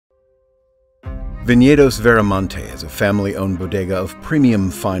Vinedos Veramonte is a family-owned bodega of premium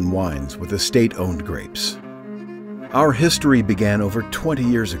fine wines with estate-owned grapes. Our history began over 20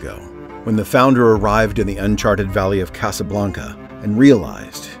 years ago, when the founder arrived in the uncharted valley of Casablanca and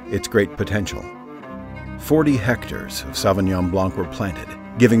realized its great potential. 40 hectares of Sauvignon Blanc were planted,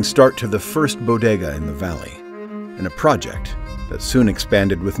 giving start to the first bodega in the valley, and a project that soon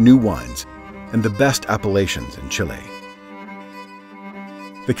expanded with new wines and the best appellations in Chile.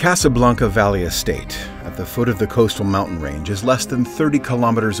 The Casablanca Valley Estate, at the foot of the coastal mountain range, is less than 30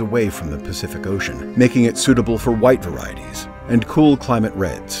 kilometers away from the Pacific Ocean, making it suitable for white varieties and cool climate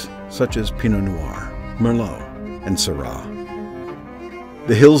reds, such as Pinot Noir, Merlot, and Syrah.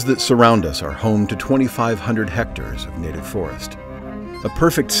 The hills that surround us are home to 2,500 hectares of native forest, a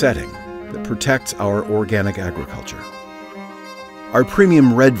perfect setting that protects our organic agriculture. Our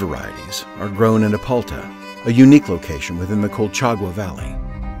premium red varieties are grown in Apalta, a unique location within the Colchagua Valley.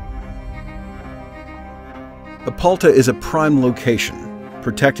 Apalta is a prime location,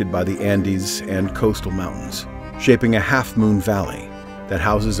 protected by the Andes and coastal mountains, shaping a half-moon valley that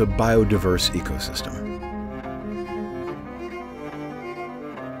houses a biodiverse ecosystem.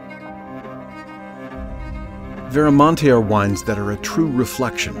 Veramonte are wines that are a true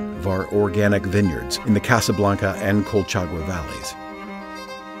reflection of our organic vineyards in the Casablanca and Colchagua valleys.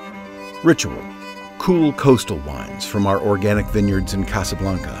 Ritual, cool coastal wines from our organic vineyards in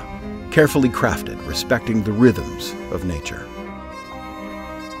Casablanca, carefully crafted, respecting the rhythms of nature.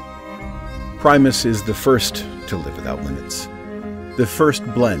 Primus is the first to live without limits. The first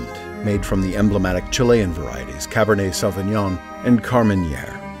blend made from the emblematic Chilean varieties Cabernet Sauvignon and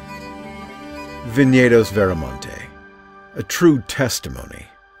Carmenere. Vinedos Veramonte, a true testimony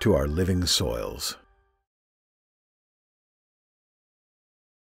to our living soils.